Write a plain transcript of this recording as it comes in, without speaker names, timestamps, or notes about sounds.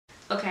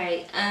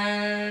Okay.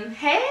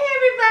 Hey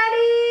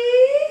everybody.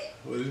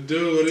 What it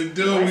do? What it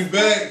do? We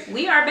back.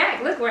 We are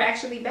back. Look, we're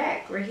actually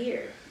back. We're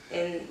here,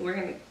 and we're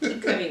gonna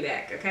keep coming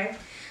back. Okay.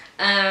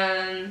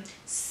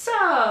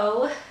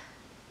 So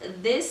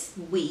this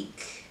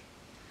week,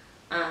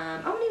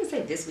 I won't even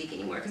say this week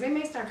anymore because they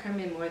may start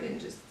coming more than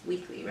just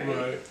weekly,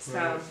 right?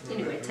 So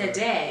anyway,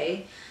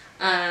 today,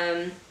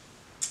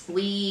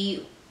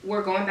 we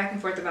were going back and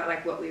forth about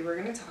like what we were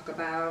gonna talk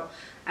about.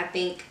 I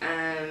think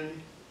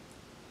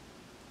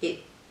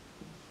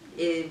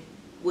it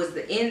was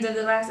the end of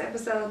the last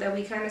episode that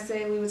we kind of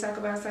said we would talk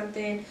about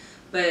something,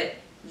 but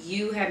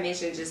you had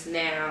mentioned just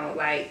now,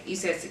 like you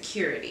said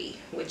security,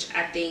 which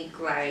I think,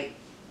 like,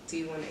 do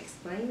you want to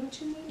explain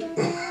what you mean by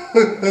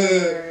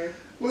that?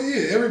 Well,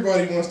 yeah,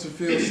 everybody wants to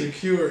feel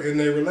secure in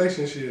their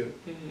relationship.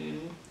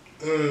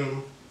 Mm-hmm.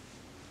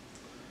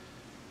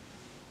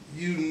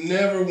 You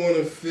never want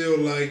to feel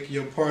like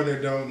your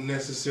partner don't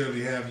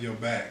necessarily have your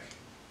back.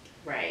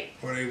 Right.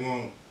 Or they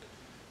won't.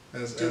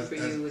 Do for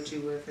you what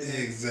you would for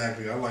them.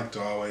 Exactly. I like to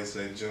always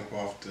say jump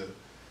off the...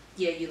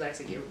 Yeah, you like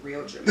to get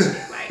real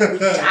dramatic. Like, we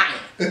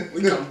dying.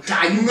 We gonna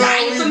die. You no,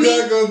 dying for me?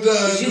 Not gonna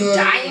die. You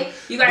dying?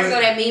 You guys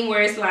know that meme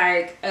where it's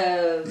like,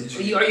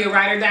 you or your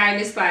ride or die, and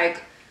it's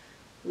like,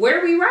 where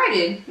are we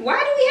riding? Why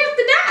do we have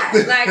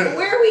to die? Like,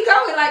 where are we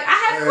going? Like, I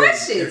have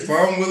questions. If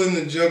I'm willing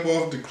to jump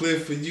off the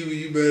cliff for you,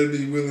 you better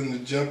be willing to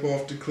jump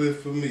off the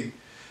cliff for me.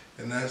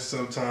 And that's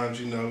sometimes,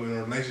 you know, in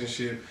a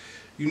relationship,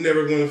 you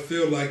never going to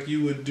feel like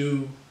you would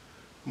do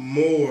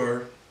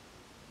more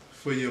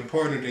for your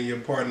partner than your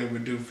partner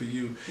would do for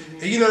you. Mm-hmm.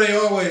 And you know, they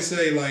always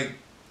say, like,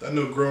 I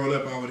know growing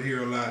up I would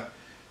hear a lot,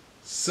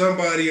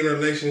 somebody in a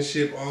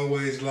relationship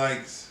always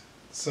likes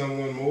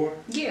someone more.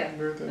 Yeah,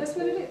 that's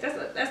what it is.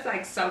 That's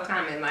like so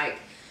common. Like,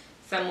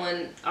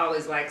 someone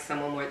always likes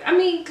someone more. I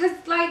mean, because,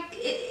 like,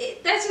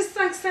 that just,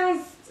 like,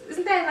 sounds,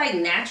 isn't that, like,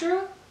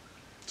 natural?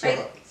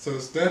 So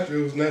it's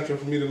natural. It was natural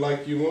for me to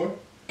like you more?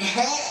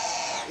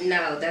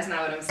 No, that's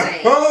not what I'm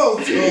saying.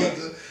 Oh,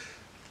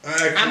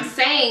 I'm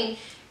saying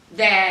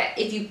that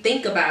if you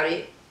think about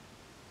it,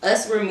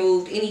 us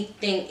removed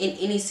anything in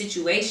any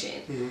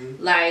situation,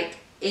 mm-hmm. like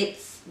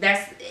it's not,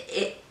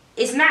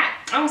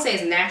 I don't say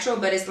it's natural,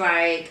 but it's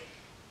like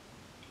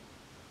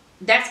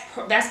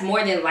that's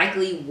more than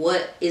likely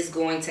what is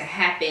going to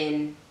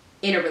happen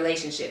in a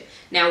relationship.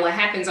 Now, what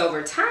happens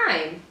over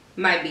time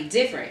might be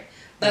different,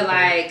 but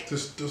like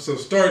so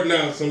starting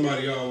out,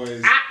 somebody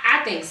always.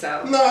 I think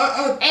so.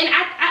 No,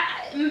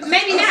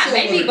 maybe not.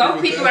 Maybe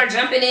both people are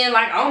jumping in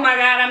like, oh my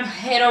God, I'm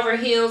head over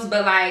heels,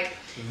 but like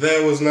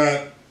that was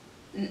not.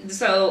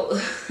 So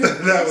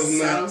that was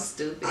so not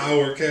stupid.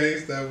 Our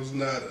case. That was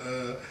not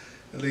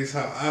at least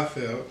how I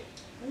felt.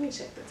 Let me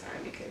check the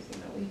time because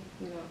we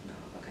don't know.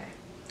 Okay,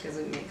 because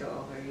we may go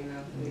over. You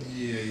know.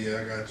 Yeah,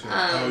 I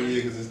got you.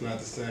 Because it's not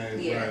the same.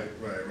 Yeah.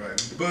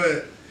 Right.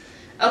 But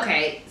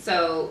okay,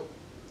 so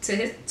to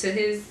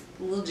his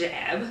little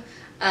jab,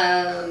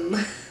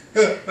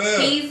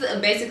 he's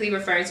basically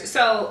referring to,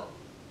 so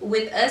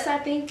with us, I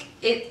think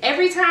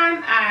every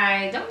time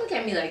don't look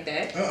at me like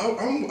that.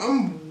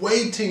 I'm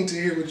waiting to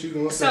hear what you're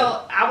gonna say.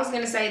 So I was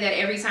gonna say that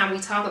every time we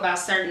talk about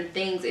certain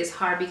things, it's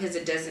hard because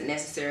it doesn't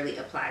necessarily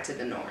apply to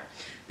the norm.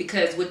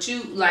 Because what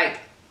you like,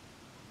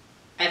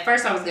 at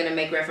first I was gonna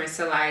make reference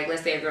to, like,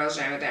 let's say a girl's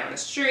driving down the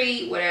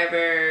street,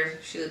 whatever,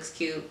 she looks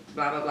cute,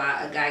 blah blah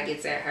blah. A guy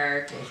gets at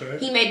her, okay.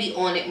 He may be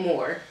on it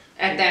more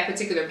at that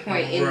particular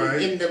point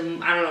in the,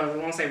 I don't know if we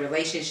won't say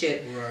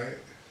relationship, right?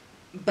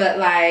 But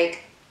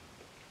like,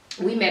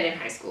 we met in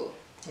high school.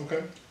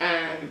 Okay.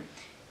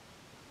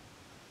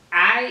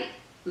 I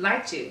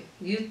liked you.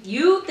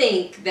 You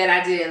think that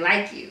I didn't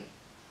like you?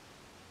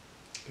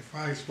 If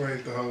I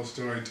explained the whole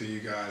story to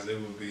you guys,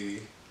 it would be.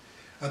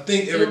 I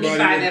think everybody. It would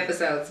be 5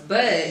 episodes,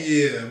 but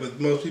yeah, but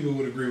most people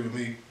would agree with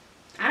me.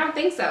 I don't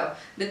think so.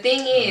 The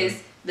thing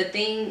is,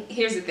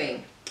 here's the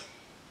thing.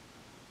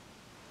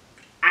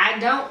 I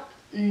don't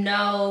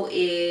know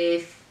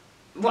if.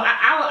 Well,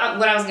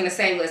 what I was gonna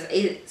say was,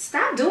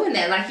 stop doing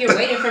that. Like, you're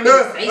waiting for me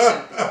to say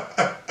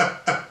something.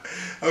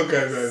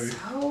 Okay, baby.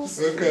 So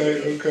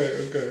stupid.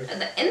 Okay.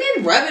 And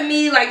then rubbing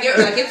me like you're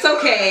like it's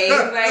okay.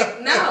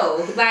 Like,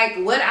 no. Like,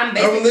 what I'm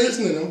basically. I'm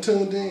listening. I'm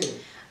tuned in.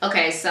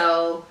 Okay,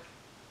 so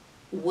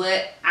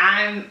what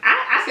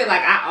I feel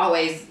like I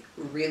always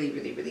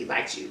really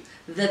liked you.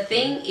 The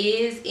thing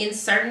is, in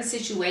certain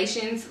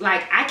situations,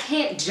 like, I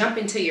can't jump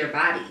into your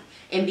body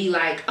and be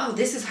like, oh,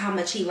 this is how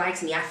much he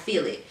likes me. I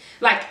feel it.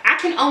 Like, I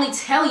can only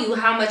tell you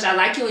how much I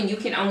like you, and you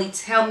can only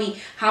tell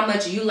me how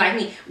much you like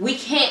me. We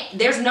can't,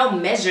 there's no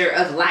measure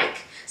of like.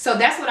 So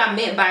that's what I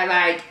meant by,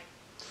 like,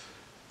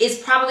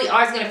 it's probably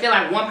always going to feel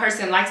like one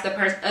person likes the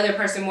other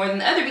person more than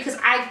the other, because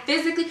I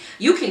physically,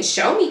 you can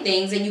show me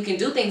things and you can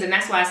do things. And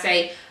that's why I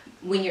say,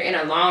 when you're in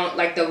a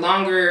the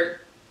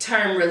longer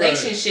term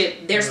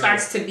relationship, there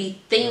starts to be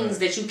things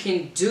that you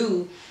can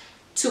do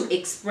to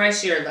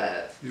express your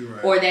love,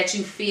 or that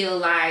you feel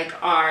like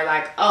are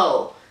like,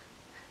 oh,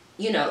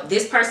 you know,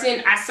 this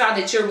person, I saw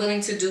that you're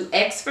willing to do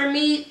X for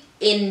me.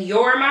 In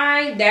your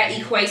mind, that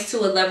equates to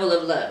a level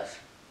of love.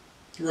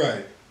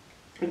 Right.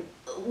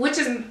 which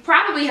is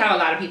probably how a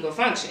lot of people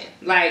function.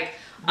 Like,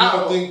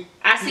 I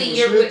see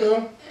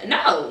you're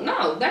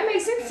no, that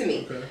makes sense to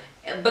me. Okay.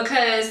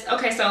 Because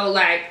so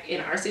like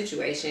in our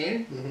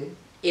situation,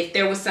 if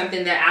there was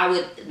something that I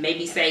would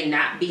maybe say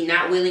not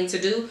willing to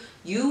do,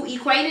 you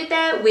equated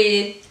that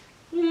with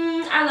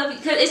I love you,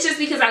 because it's just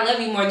because I love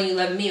you more than you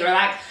love me, or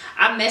like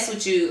I mess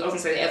with you. I was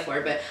gonna say the F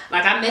word, but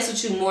like I mess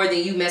with you more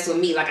than you mess with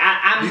me. Like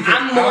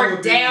I'm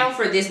more down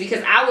for this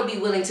because I would be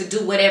willing to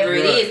do whatever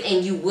it is,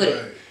 and you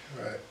wouldn't.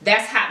 Right.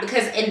 That's how,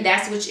 and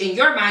that's what in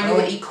your mind you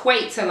would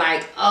equate to,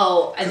 like,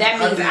 oh, that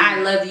means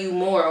I love you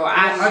more, or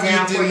I'm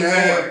down for you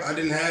more. I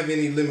didn't have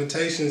any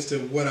limitations to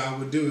what I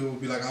would do. It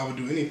would be like I would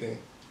do anything.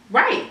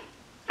 Right.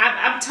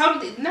 I'm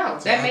totally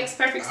that makes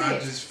perfect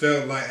sense. I just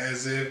felt like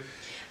as if.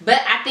 But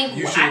I think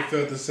you should have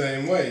felt the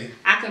same way.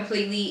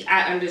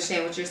 I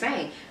understand what you're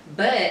saying,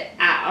 but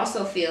I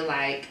also feel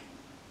like,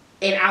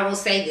 and I will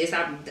say this,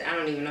 I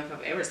don't even know if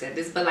I've ever said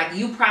this, but like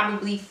you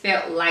probably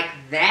felt like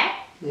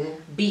that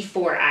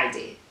before I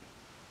did.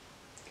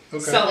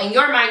 Okay. So in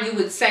your mind, you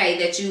would say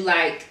that you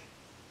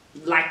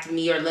liked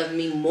me or loved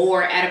me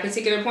more at a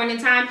particular point in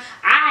time.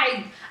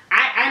 I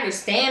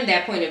understand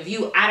that point of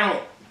view. I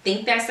don't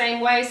think that same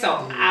way, so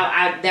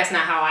I that's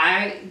not how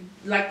I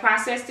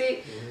processed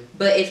it.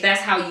 But if that's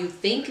how you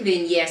think,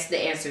 then yes, the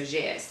answer is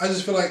yes. I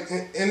just feel like,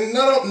 and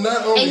not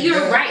only and you're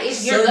that,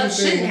 right, your love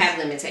shouldn't have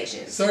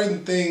limitations.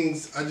 Certain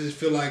things I just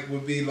feel like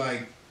would be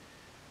like,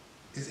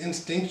 is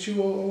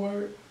instinctual a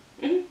word?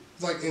 Mm-hmm.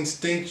 It's like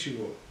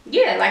instinctual.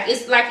 Yeah,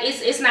 it's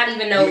not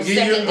even no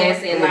second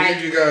guessing. I'm gonna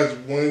give you guys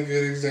one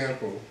good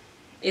example.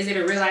 Is it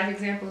a real life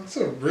example? It's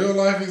a real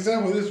life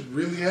example. This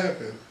really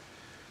happened.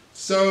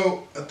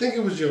 So I think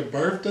it was your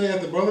birthday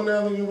at the bowling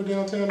alley. You were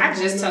downtown. I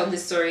just told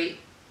this story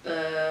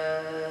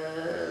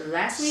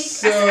last week.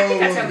 So I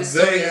think I tell this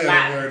story a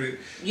lot. Heard it.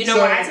 You know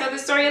why I tell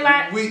this story a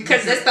lot?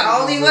 Because it's the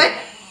only one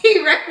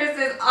he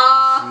references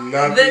all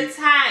the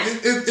time.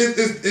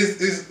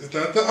 It's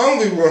not the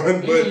only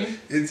one, but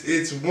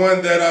it's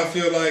one that I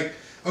feel like.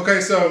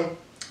 Okay, so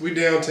we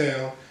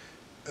downtown.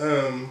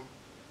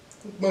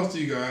 Most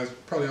of you guys,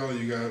 probably all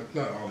of you guys,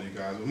 not all of you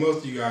guys, but most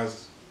of you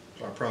guys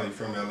are probably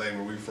from LA,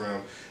 where we're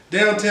from.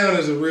 Downtown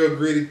is a real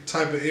gritty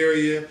type of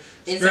area,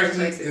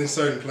 especially in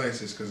certain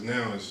places, because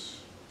now it's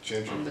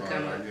gentrified,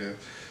 I guess.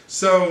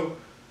 So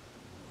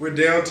we're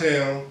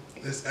downtown.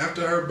 It's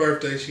after her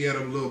birthday. She had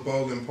a little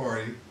bowling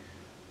party.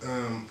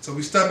 So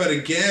we stop at a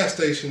gas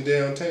station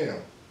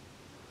downtown.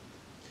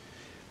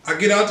 I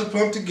get out to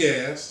pump the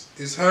gas.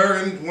 It's her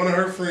and one of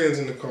her friends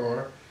in the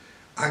car.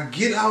 I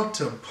get out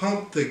to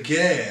pump the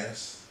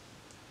gas.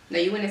 No,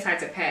 you went inside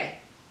to pay.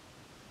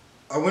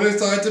 I went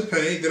inside to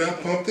pay, then I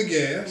pumped the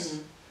gas.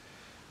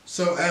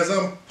 So as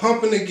I'm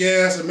pumping the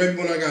gas, or maybe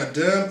when I got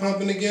done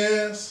pumping the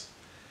gas,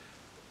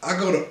 I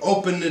go to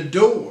open the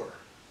door.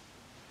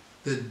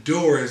 The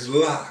door is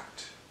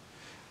locked.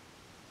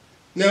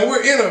 Now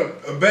we're in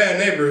a bad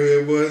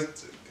neighborhood,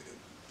 but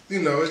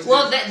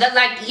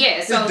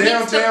it's so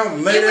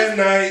downtown late at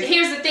night.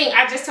 Here's the thing.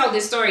 I just told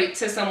this story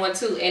to someone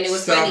too, and it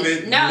was funny.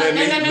 Let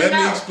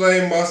me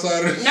explain my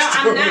side of the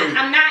story.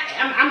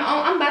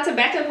 I'm about to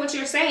back up what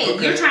you're saying.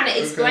 Okay, you're trying to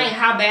explain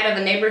how bad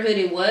of a neighborhood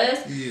it was.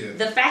 Yeah.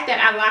 The fact that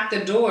I locked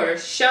the door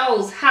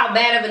shows how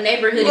bad of a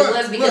neighborhood it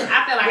was, because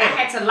I felt like I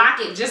had to lock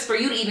it just for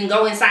you to even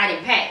go inside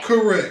and pay.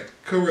 Correct.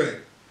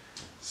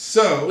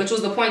 So, which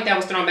was the point that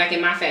was thrown back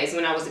in my face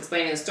when I was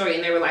explaining the story,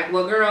 and they were like,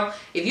 well, girl,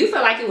 if you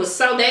felt like it was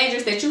so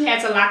dangerous that you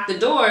had to lock the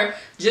door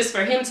just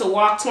for him to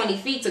walk 20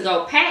 feet to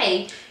go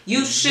pay,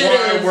 you should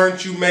have. Why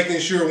weren't you making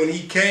sure when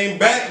he came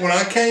back, when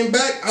I came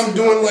back, I'm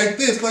doing like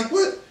this? Like,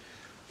 what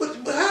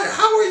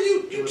how are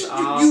you? You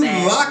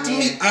locked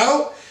me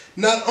out.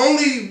 Not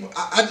only,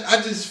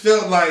 I just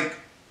felt like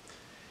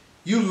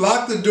you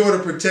locked the door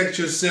to protect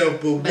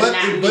yourself,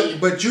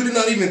 but you did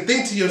not even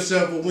think to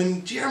yourself, well,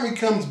 when Jeremy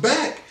comes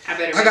back,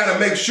 I gotta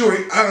make sure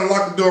I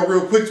unlock the door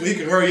real quick so he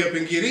can hurry up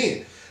and get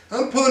in.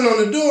 I'm pulling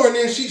on the door, and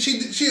then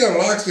she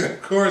unlocks it,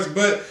 of course.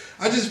 But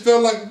I just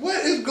felt like,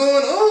 what is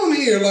going on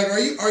here? Like,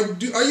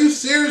 are you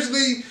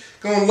seriously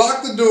gonna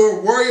lock the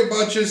door, worry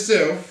about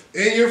yourself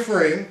and your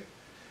friend,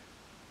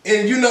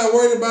 and you're not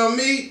worried about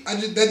me?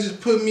 That just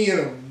put me in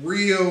a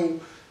real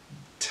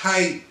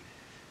tight.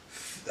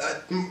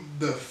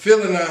 The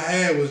feeling I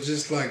had was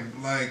just like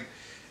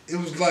it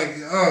was like,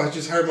 oh, it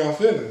just hurt my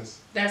feelings.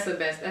 That's the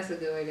best. That's a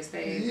good way to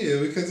say it.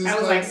 Yeah, because that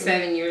was like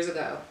 7 years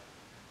ago.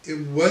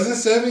 It wasn't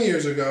 7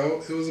 years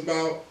ago. It was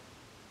about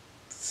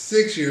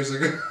 6 years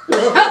ago.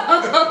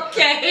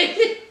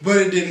 Okay. But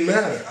it didn't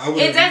matter.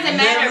 It doesn't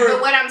matter. But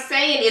what I'm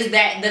saying is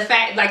that the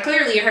fact, like,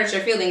 clearly it hurts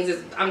your feelings.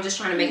 I'm just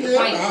trying to make the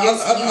point.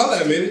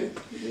 I'll admit it.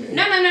 Yeah.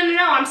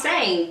 No. I'm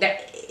saying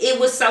that it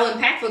was so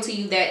impactful to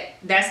you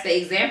that's the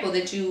example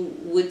that you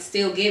would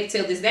still give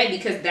till this day,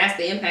 because that's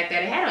the impact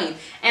that it had on you.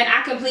 And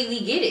I completely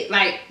get it.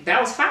 Like, that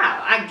was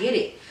foul. I get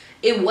it.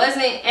 It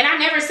wasn't, and I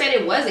never said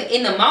it wasn't.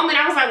 In the moment,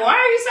 I was like, why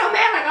are you so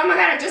mad? Like, oh my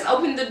God, I just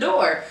opened the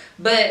door.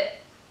 But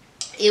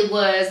it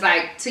was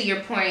like, to your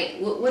point,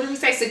 what did we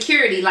say?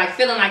 Security, like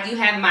feeling like you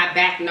have my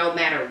back no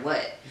matter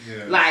what.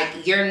 Yes.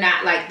 Like you're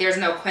not, like there's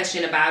no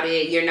question about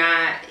it. You're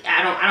not.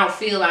 I don't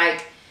feel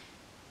like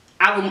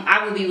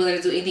I will be willing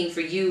to do anything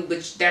for you,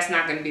 but that's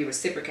not going to be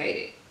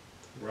reciprocated.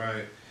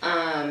 Right.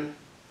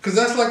 Because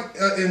that's like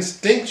an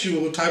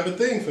instinctual type of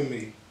thing for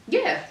me.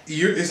 Yeah.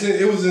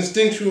 It was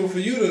instinctual for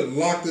you to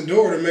lock the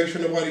door to make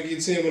sure nobody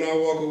gets in when I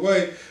walk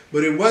away,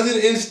 but it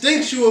wasn't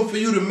instinctual for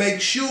you to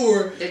make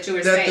sure that you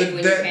were safe when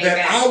you came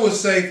back. I was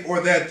safe,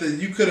 or that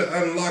you could have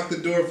unlocked the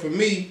door for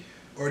me,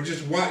 or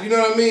just watch. You know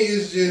what I mean?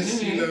 It's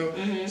just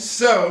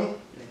So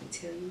let me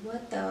tell you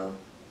what though,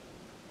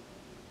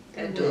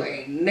 that door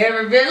ain't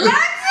never been locked.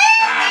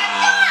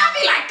 I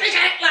be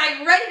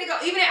like ready to go.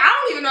 Even I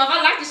don't even know if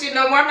I like this shit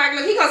no more. I'm like,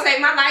 look, he gonna save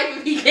my life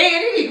if he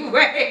can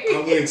anyway.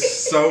 I went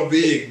so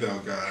big though,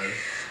 guys.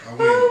 Oh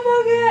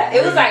my god!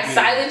 It was like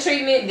silent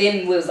treatment, then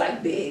it was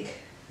like big.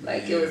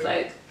 Like it was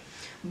like,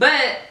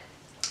 but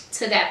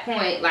to that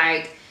point,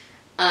 like,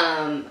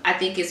 I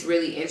think it's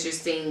really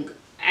interesting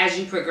as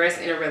you progress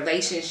in a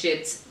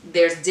relationship.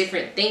 There's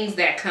different things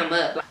that come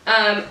up.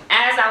 As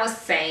I was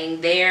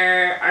saying,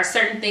 there are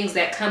certain things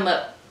that come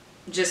up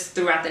just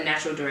throughout the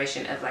natural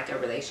duration of like a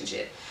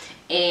relationship.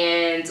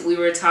 And we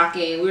were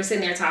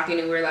sitting there talking,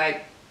 and we were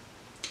like,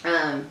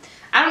 I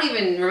don't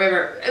even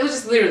remember. It was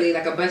just literally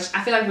like a bunch.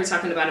 I feel like we were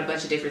talking about a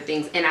bunch of different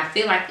things, and I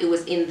feel like it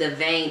was in the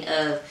vein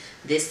of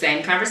this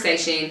same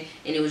conversation,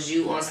 and it was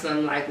you on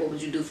some like, what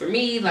would you do for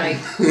me? Like,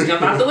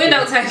 jump out the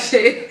window type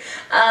shit.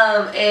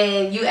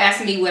 And you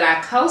asked me, would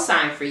I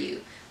co-sign for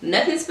you?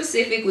 Nothing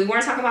specific. We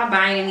weren't talking about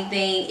buying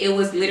anything. It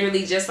was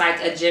literally just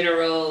like a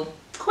general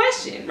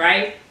question,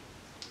 right?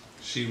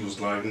 She was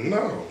like,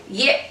 no.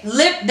 Yeah,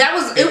 that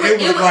was it.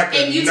 Was like,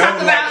 and you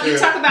talk about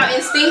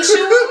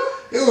instinctual.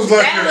 It was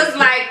like that was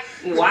like,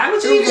 why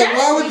would you even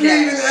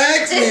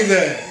ask me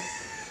that?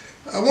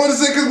 I want to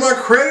say because my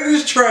credit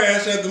is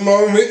trash at the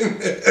moment.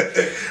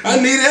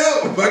 I need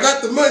help. I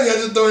got the money. I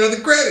just don't have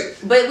the credit.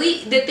 But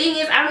the thing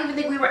is, I don't even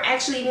think we were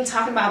actually even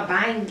talking about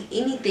buying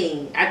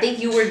anything. I think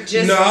you were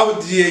just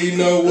you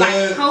know what?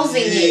 Like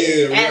posing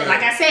it, and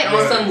like I said,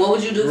 on some what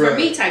would you do for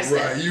me type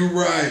stuff. You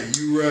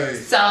right.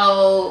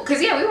 So, cause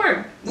we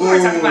weren't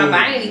talking about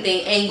buying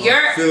anything, and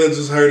your feelings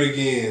was hurt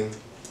again.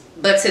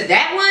 But to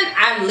that one,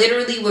 I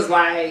literally was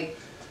like,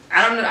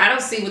 I don't know. I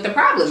don't see what the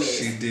problem is.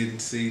 She didn't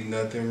see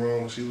nothing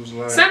wrong. She was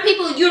like, some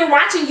people you're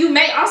watching, you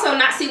may also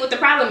not see what the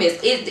problem is.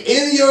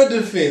 In your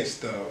defense,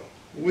 though,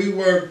 we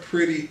were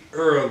pretty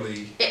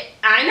early.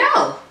 I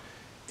know.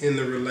 In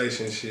the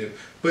relationship,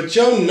 but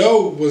your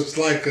no was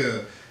like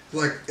a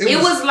It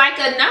was like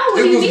a no. What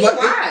do you mean?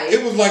 Why?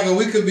 It was like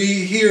we could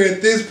be here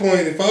at this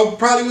point. If I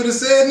probably would have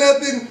said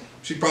nothing,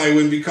 she probably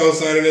wouldn't be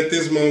co-signing at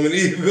this moment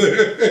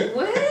either.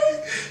 What?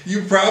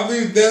 You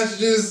probably. That's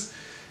just.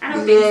 I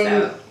don't think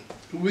so.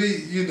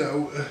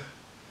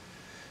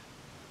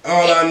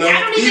 All I know,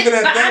 even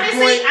at that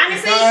point,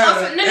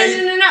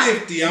 no.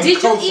 50, I'm did you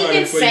for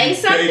even say you,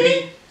 something?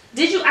 Baby.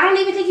 Did you? I don't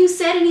even think you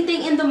said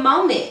anything in the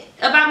moment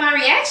about my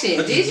reaction.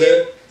 Did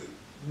you?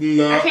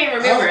 No. I can't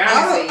remember,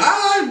 honestly.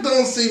 I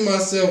don't see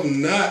myself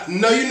not.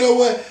 No, you know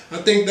what? I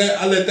think that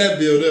I let that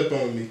build up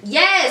on me.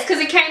 Yes, because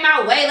it came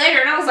out way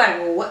later, and I was like,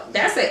 well, what?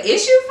 That's an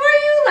issue for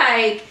you?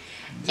 Like,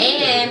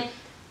 yeah.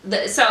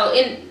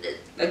 And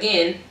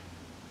again,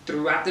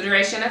 throughout the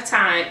duration of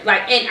time,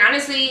 like, and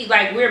honestly,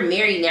 like, we're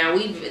married now.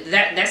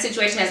 That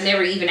situation has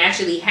never even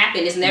actually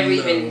happened. It's never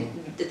even,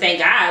 thank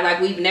God, like,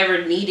 we've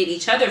never needed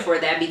each other for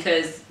that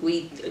because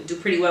we do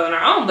pretty well on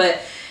our own. But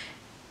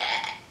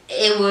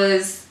it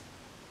was,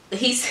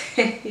 he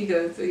said, he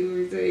goes, so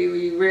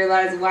you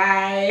realize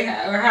why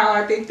or how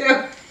I think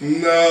that.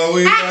 No,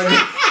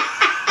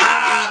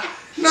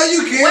 no,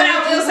 you can't. What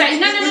I will say,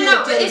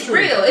 no, but it's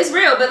real. It's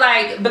real, but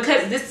like,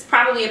 because this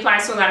probably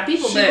applies to a lot of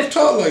people. She but was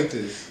taught like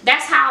this.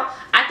 That's how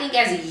I think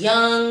as a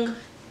young,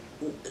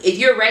 if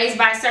you're raised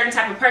by a certain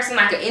type of person,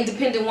 like an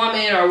independent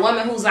woman or a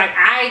woman who's like,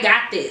 I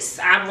got this,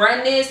 I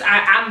run this,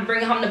 I'm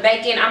bringing home the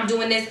bacon, I'm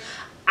doing this.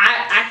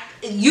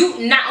 You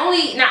not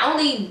only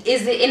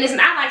is it, and it's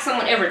not like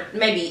someone ever,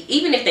 maybe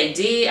even if they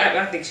did,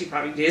 I think she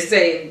probably did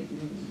say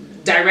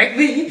it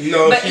directly.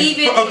 No, but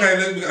we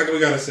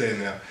gotta say it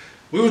now.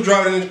 We were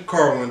driving in the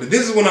car one day.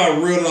 This is when I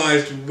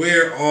realized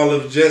where all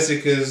of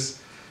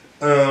Jessica's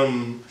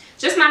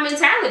just my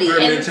mentality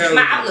and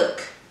my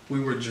outlook. We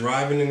were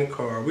driving in the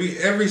car.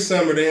 Every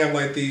summer they have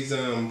like these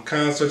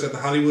concerts at the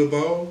Hollywood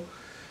Bowl.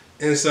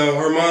 And so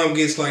her mom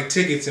gets like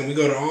tickets and we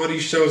go to all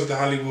these shows at the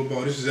Hollywood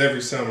Bowl. This is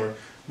every summer.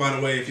 By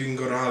the way, if you can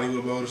go to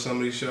Hollywood Bowl to some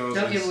of these shows.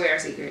 Don't give away our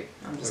secret.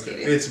 I'm just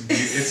kidding.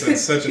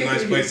 It's such a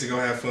nice place to go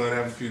have fun,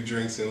 have a few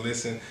drinks and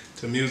listen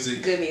to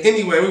music. Good music.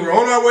 Anyway, we were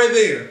on our way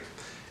there.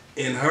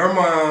 And her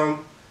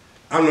mom,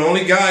 I'm the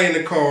only guy in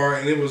the car,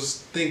 and it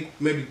was, I think,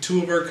 maybe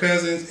two of her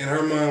cousins, and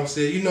her mom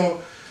said,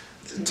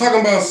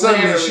 talking about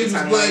something, and she was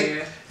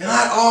like, and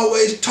I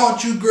always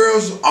taught you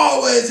girls to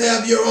always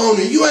have your own,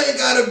 and you ain't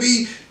gotta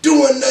be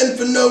doing nothing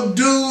for no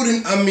dude,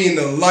 and I mean,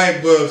 the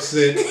light bulb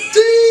said, ding!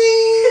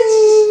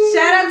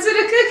 Shout out to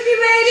the cookie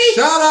lady!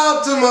 Shout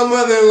out to my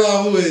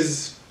mother-in-law, who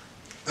is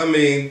I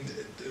mean,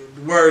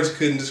 words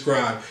couldn't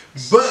describe.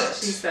 But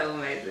she's so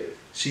amazing.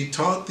 She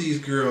taught these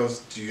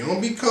girls, you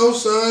don't be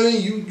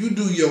co-signing, you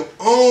do your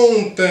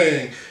own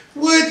thing.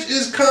 Which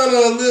is kind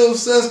of a little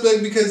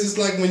suspect because it's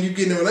like when you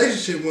get in a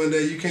relationship one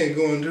day, you can't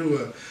go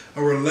into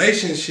a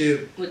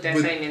relationship with that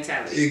same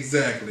mentality.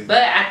 Exactly.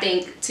 But I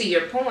think to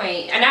your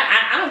point, and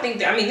I don't think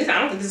that, I mean, I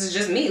don't think this is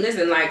just me.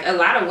 Listen, like a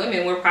lot of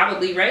women were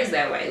probably raised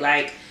that way.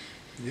 Like,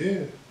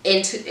 yeah.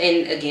 And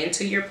again,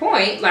 to your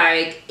point,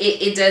 like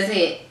it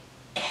doesn't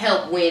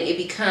help when it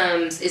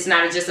becomes, it's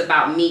not just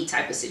about me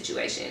type of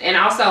situation. And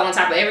also on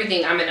top of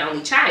everything, I'm an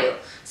only child,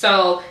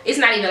 so it's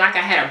not even like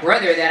I had a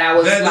brother that I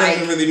was that like,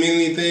 doesn't really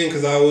mean anything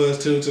because I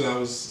was too till I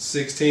was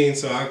 16,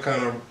 so I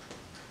kind of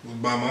was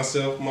by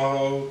myself my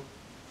whole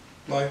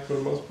life for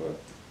the most part.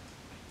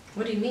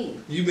 What do you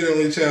mean? You've been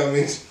only child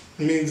means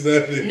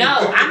nothing. No,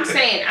 I'm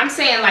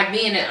saying like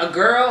being a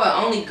girl,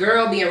 an only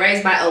girl, being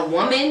raised by a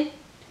woman.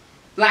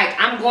 Like,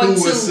 I'm going who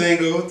was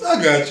single,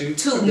 I got you.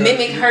 To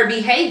mimic her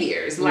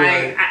behaviors.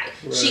 Like, right.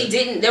 She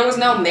didn't, there was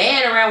no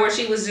man around where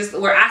she was just,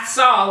 where I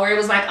saw, where it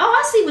was like, oh,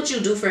 I see what you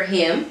do for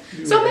him.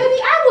 So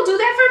maybe I will do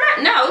that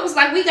for my, no, it was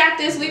like, we got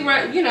this, we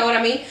run, you know what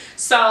I mean?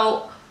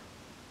 So,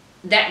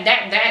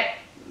 that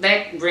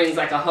brings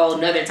like a whole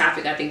nother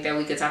topic I think that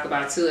we could talk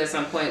about too at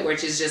some point,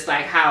 which is just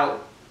like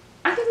how,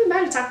 I think we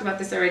might have talked about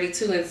this already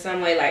too in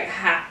some way, like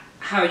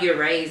how you're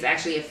raised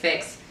actually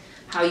affects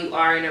how you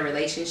are in a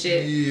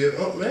relationship.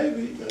 Yeah,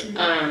 maybe.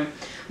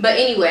 But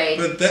anyway,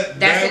 but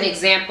that's an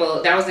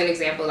example. That was an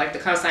example. Like the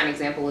cosign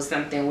example was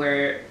something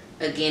where,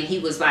 again, he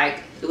was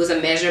like, it was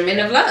a measurement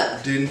of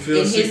love. Didn't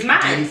feel in his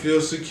mind. Didn't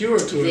feel secure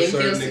to a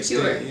certain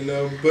extent, you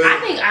know. But I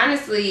think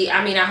honestly,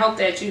 I mean, I hope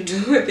that you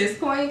do at this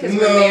point because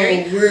no, we're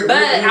married. We're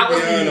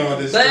beyond all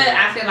this. But stuff.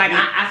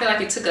 I feel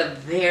like it took a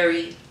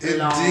very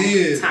long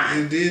time.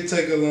 It did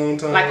take a long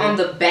time. Like on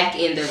the back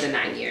end of the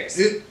 9 years.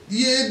 It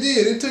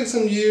did. It took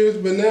some years,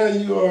 but now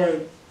you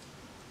are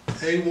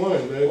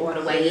A1, man. All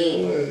the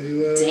way in.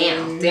 You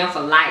know down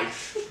for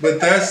life. But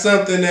that's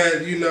something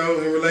that, you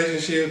know, in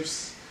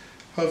relationships,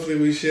 hopefully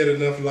we shed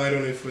enough light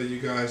on it for you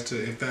guys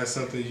to, if that's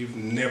something you've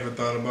never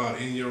thought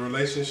about in your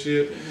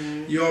relationship,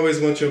 you always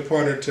want your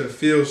partner to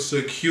feel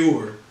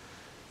secure,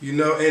 you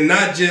know, and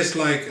not just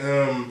like...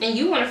 and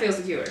you want to feel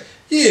secure.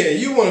 Yeah,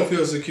 you want to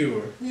feel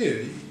secure.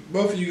 Yeah,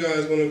 both of you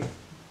guys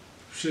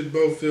should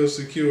both feel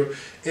secure.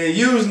 And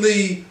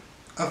usually,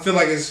 I feel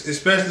like,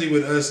 especially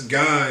with us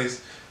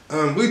guys,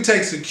 we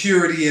take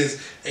security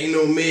as, ain't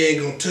no man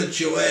gonna touch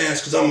your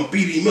ass because I'm gonna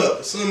beat him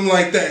up, something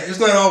like that. It's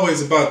not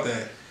always about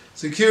that.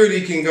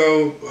 Security can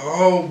go a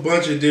whole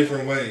bunch of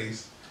different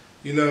ways,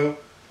 you know?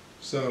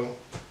 So,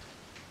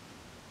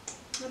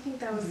 I think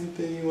that was...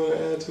 Anything you want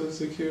to add to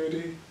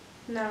security?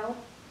 No.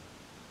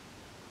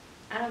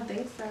 I don't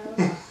think so.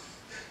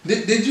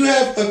 Did you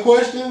have a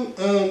question?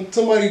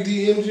 Somebody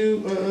DM'd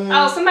you?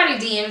 Somebody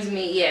DM'd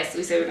me. Yes,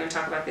 we said we are going to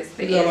talk about this.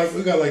 We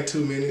got like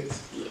 2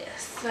 minutes.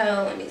 Yes. So,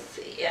 let me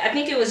see. I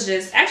think it was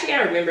just... Actually,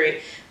 I remember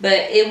it. But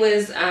it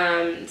was...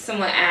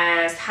 someone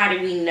asked, how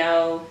did we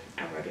know...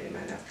 I wrote it in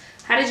my notes.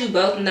 How did you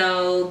both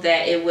know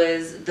that it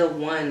was the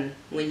one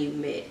when you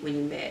met?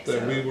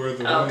 That we were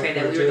the one. Okay,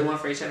 that we were the one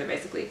for each other,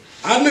 basically.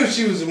 I knew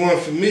she was the one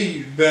for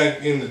me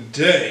back in the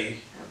day.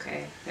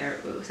 Okay,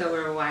 so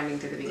we're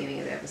rewinding to the beginning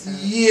of the episode.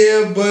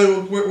 Yeah,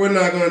 but we're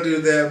not going to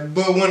do that.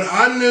 But when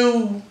I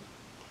knew...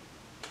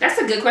 That's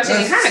a good question.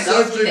 It kind of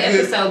goes with the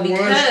episode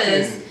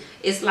because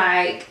it's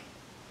like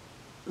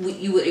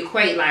you would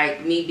equate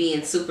like me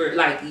being super,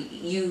 like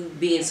you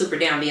being super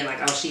down, being like,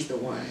 oh, she's the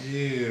one.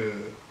 Yeah.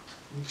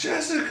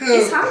 Jessica,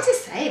 it's hard to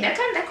say. That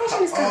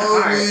question is kind of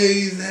hard. I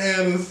always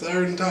had a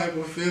certain type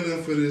of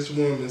feeling for this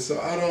woman,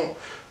 so I don't.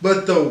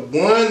 But the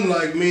one,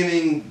 like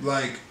meaning,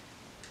 like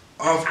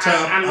off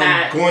top,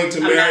 I'm going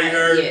to marry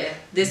her. Yeah,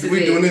 this is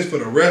we doing this for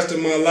the rest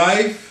of my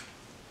life.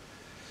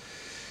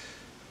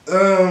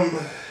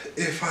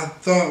 If I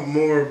thought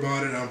more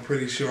about it, I'm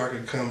pretty sure I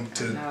could come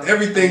to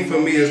everything. For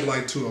me is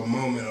like to a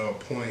moment or a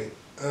point.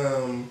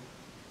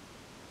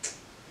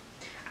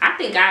 I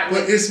think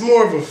But it's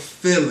more of a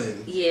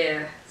feeling.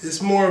 Yeah.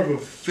 It's more of a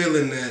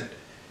feeling that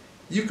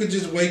you could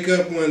just wake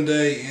up one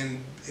day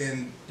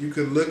and you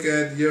could look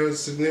at your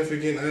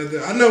significant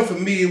other. I know for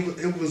me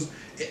it was.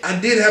 I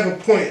did have a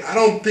point. I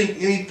don't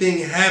think anything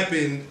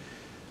happened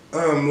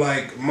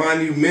like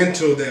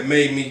monumental that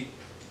made me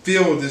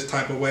feel this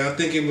type of way. I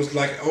think it was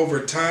like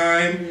over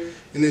time,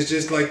 and it's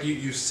just like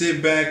you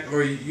sit back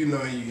or you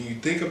know you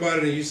think about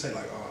it and you say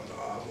like, oh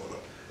no,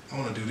 I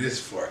wanna do this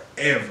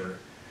forever.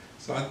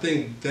 So I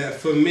think that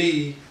for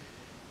me,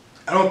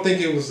 I don't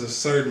think it was a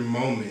certain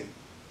moment.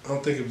 I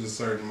don't think it was a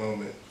certain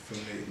moment for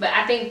me. But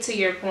I think to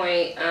your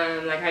point,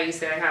 like how you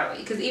said how,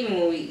 because even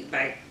when we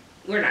like,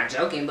 we're not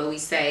joking, but we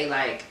say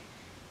like,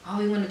 oh,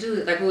 we want to do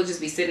it. Like we'll just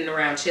be sitting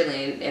around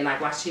chilling and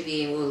like watch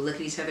TV and we'll look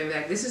at each other and be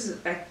like, this is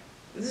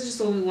just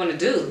what we want to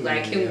do.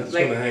 Like, I just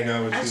want to hang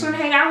out with you. I just want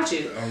to hang out with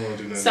you. I don't want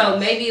to do nothing. So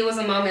maybe it was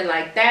a moment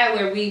like that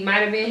where we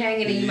might have been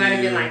hanging and you might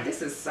have been like,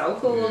 this is so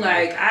cool. Yeah.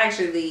 Like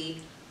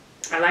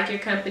I like your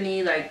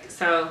company. Like,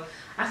 so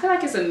I feel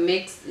like it's a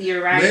mix.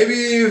 You're right. Maybe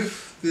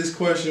if this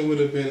question would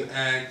have been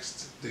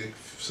asked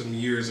some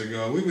years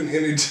ago. We've been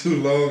in it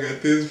too long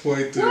at this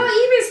point to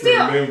even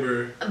still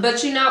remember.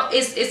 But you know,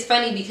 it's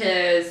funny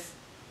because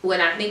when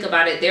I think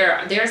about it,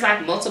 there's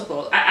like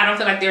multiple. I don't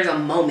feel like there's a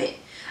moment.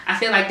 I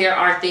feel like there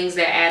are things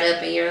that add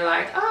up, and you're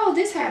like, oh,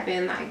 this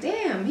happened. Like,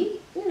 damn, he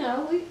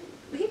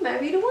might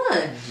be the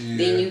one. Yeah.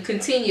 Then you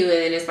continue,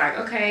 and it's like,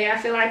 okay, I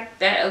feel like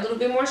that a little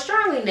bit more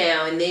strongly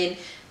now, and then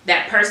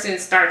that person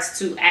starts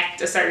to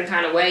act a certain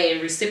kind of way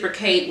and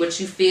reciprocate what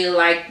you feel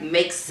like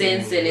makes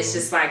sense, and it's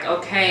just like,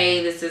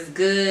 okay, this is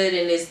good,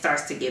 and it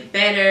starts to get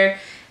better,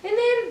 and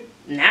then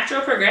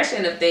natural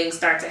progression of things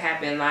start to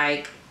happen,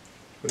 like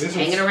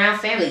hanging around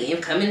family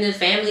and coming to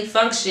family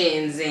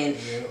functions, and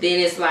then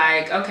it's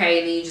like, okay,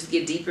 and then you just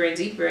get deeper and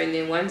deeper, and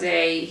then one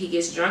day he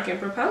gets drunk and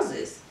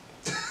proposes.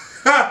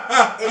 And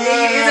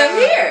then you end up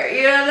here,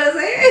 you know what I'm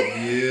saying?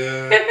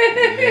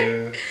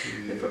 Yeah.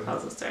 The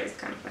proposal story is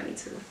kind of funny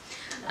too.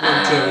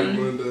 Tell me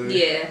one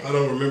day. Yeah. I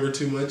don't remember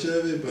too much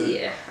of it, but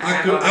yeah,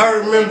 I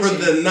remember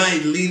the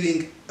night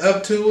leading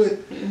up to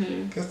it.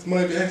 That's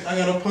I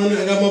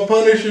got my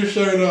Punisher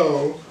shirt on.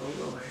 Oh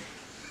Lord.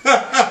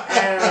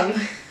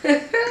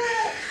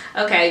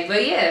 Okay,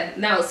 but yeah,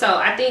 no. So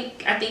I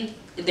think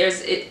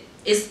there's it.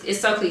 It's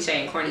so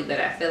cliche and corny, but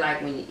I feel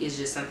like when it's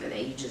just something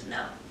that you just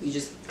know, you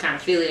just kind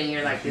of feel it, and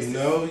you're like, this. You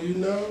know.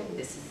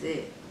 This is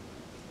it.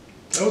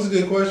 That was a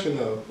good question,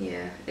 though.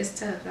 Yeah, it's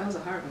tough. That was a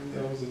hard one.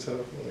 That was a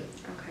tough one.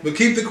 Okay. But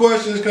keep the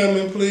questions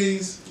coming,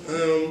 please.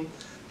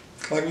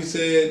 Like we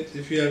said,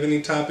 if you have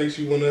any topics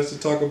you want us to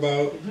talk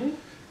about,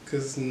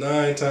 because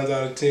 9 times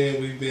out of 10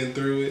 we've been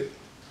through it,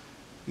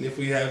 and if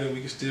we haven't,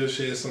 we can still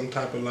shed some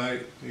type of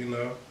light, you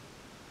know.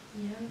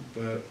 Yeah.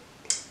 But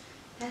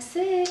that's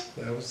it.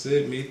 That was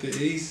it. Meet the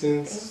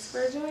Easons. Thanks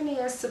for joining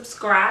us.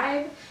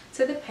 Subscribe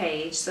to the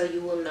page so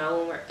you will know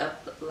when we're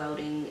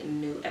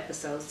uploading new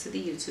episodes to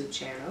the YouTube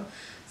channel.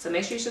 So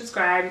make sure you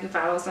subscribe. You can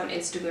follow us on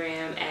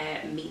Instagram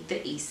at Meet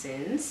the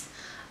Easons.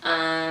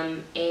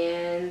 And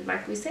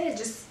like we said,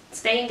 just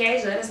stay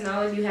engaged. Let us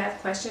know if you have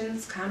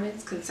questions,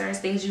 comments, concerns,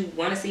 things you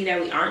want to see that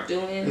we aren't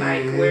doing.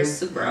 Like, we're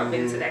super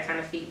open to that kind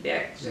of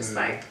feedback. Just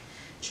like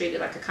treat it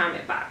like a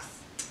comment box.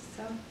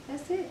 So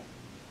that's it.